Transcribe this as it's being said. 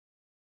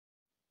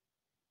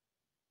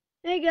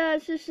Hey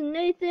guys, this is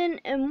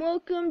Nathan and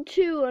welcome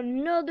to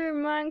another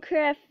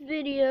Minecraft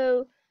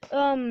video.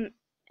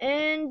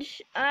 And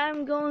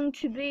I'm going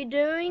to be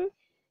doing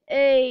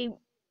a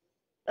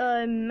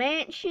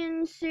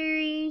mansion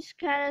series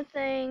kind of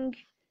thing.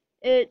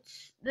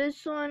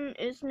 This one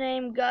is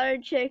named Gotta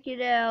Check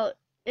It Out.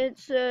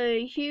 It's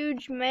a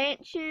huge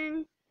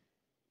mansion,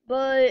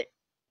 but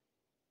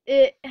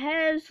it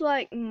has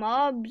like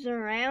mobs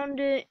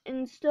around it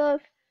and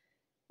stuff.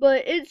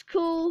 But it's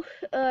cool.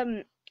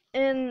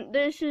 And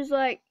this is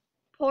like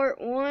part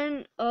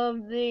one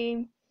of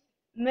the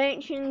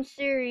mansion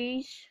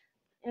series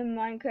in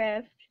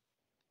Minecraft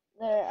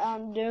that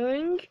I'm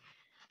doing.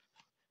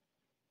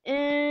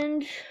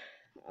 And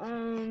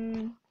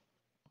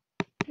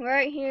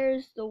right here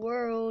is the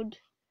world.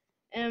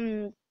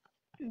 And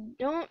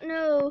don't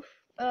know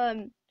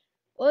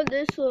what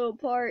this little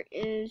part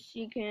is.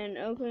 You can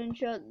open and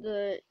shut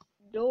the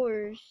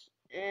doors,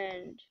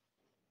 and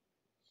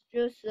it's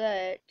just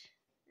that.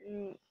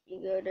 And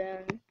you go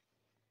down.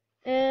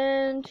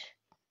 And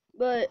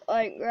but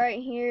like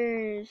right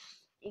here is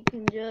you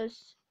can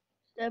just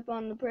step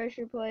on the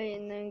pressure plate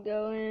and then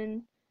go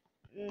in.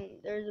 And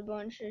there's a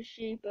bunch of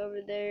sheep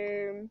over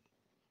there,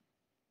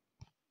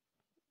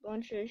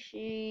 bunch of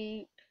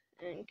sheep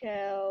and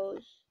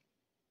cows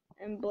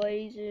and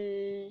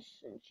blazes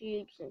and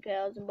sheeps and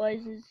cows and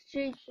blazes,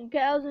 sheep and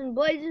cows and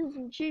blazes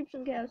and sheep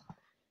and cows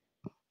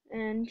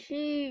and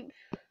sheep.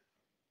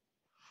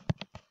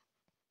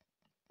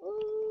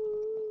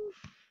 Ooh,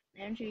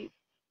 and sheep.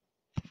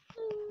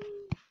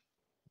 Ooh,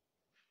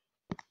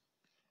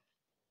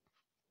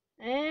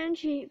 and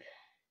sheep.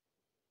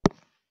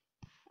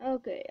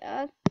 Okay,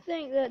 I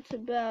think that's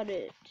about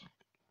it.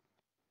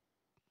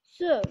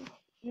 So,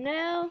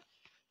 now,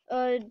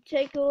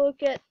 take a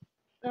look at,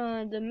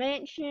 the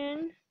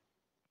mansion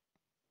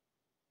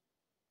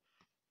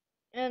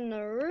and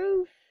the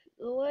roof.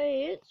 The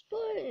way it's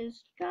put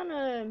is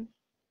kinda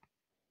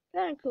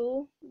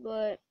cool,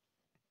 but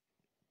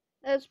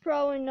that's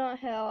probably not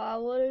how I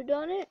would have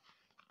done it.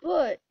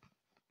 But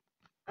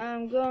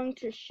I'm going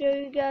to show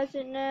you guys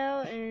it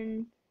now,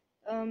 and,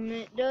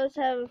 it does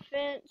have a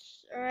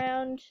fence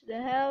around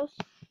the house.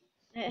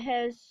 It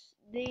has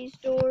these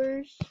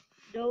doors,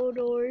 double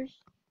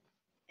doors,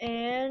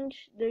 and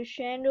the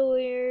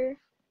chandelier,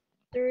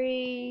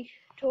 3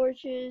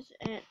 torches,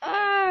 and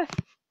ah!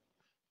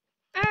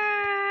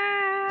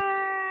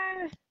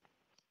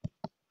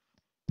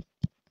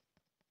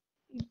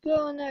 You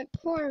go in that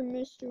corner,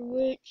 Mr.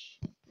 Witch,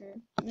 or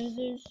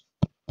Mrs.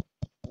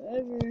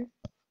 Whatever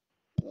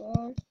you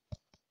are.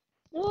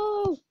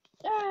 No!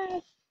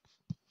 Ah!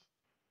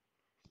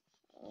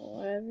 Oh,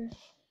 whatever.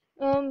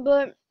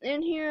 But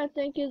in here I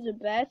think is a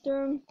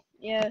bathroom.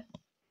 Yeah,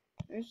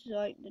 there's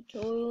like the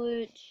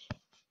toilet,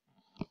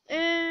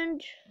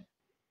 and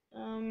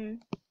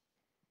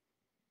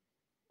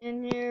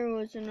in here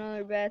was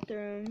another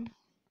bathroom.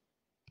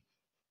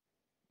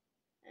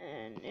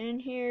 And in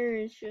here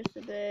is just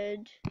a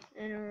bed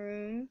and a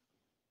room.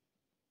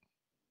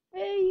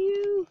 Hey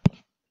you!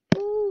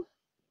 Ooh!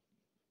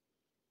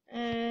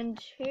 And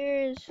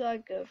here's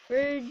like a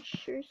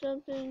fridge or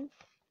something.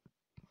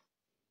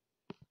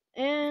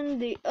 And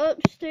the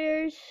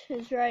upstairs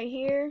is right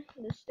here,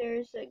 the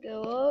stairs that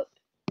go up.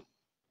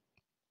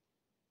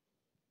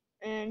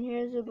 And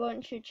here's a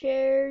bunch of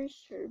chairs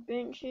or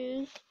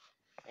benches.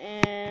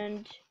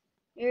 And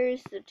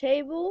here's the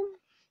table.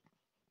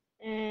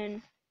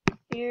 And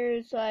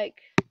here's like,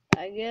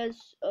 I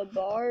guess, a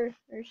bar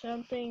or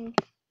something.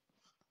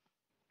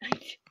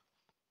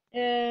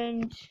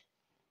 And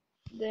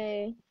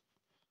they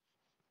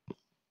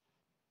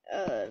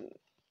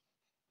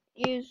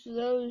use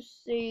those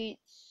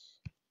seats.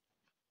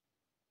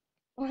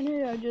 Why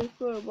did I just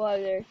put a block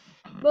there?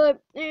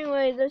 But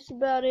anyway, that's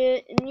about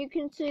it. And you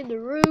can see the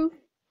roof.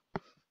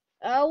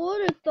 I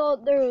would have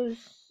thought there was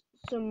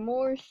some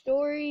more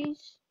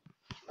stories,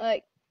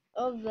 like,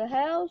 of the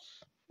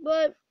house,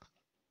 but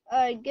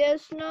I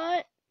guess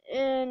not.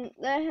 And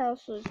that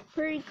house was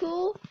pretty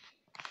cool.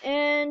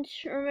 And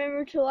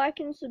remember to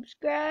like and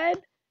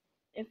subscribe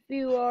if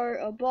you are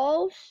a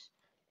boss.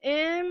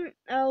 And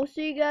I will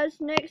see you guys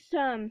next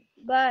time.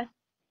 Bye.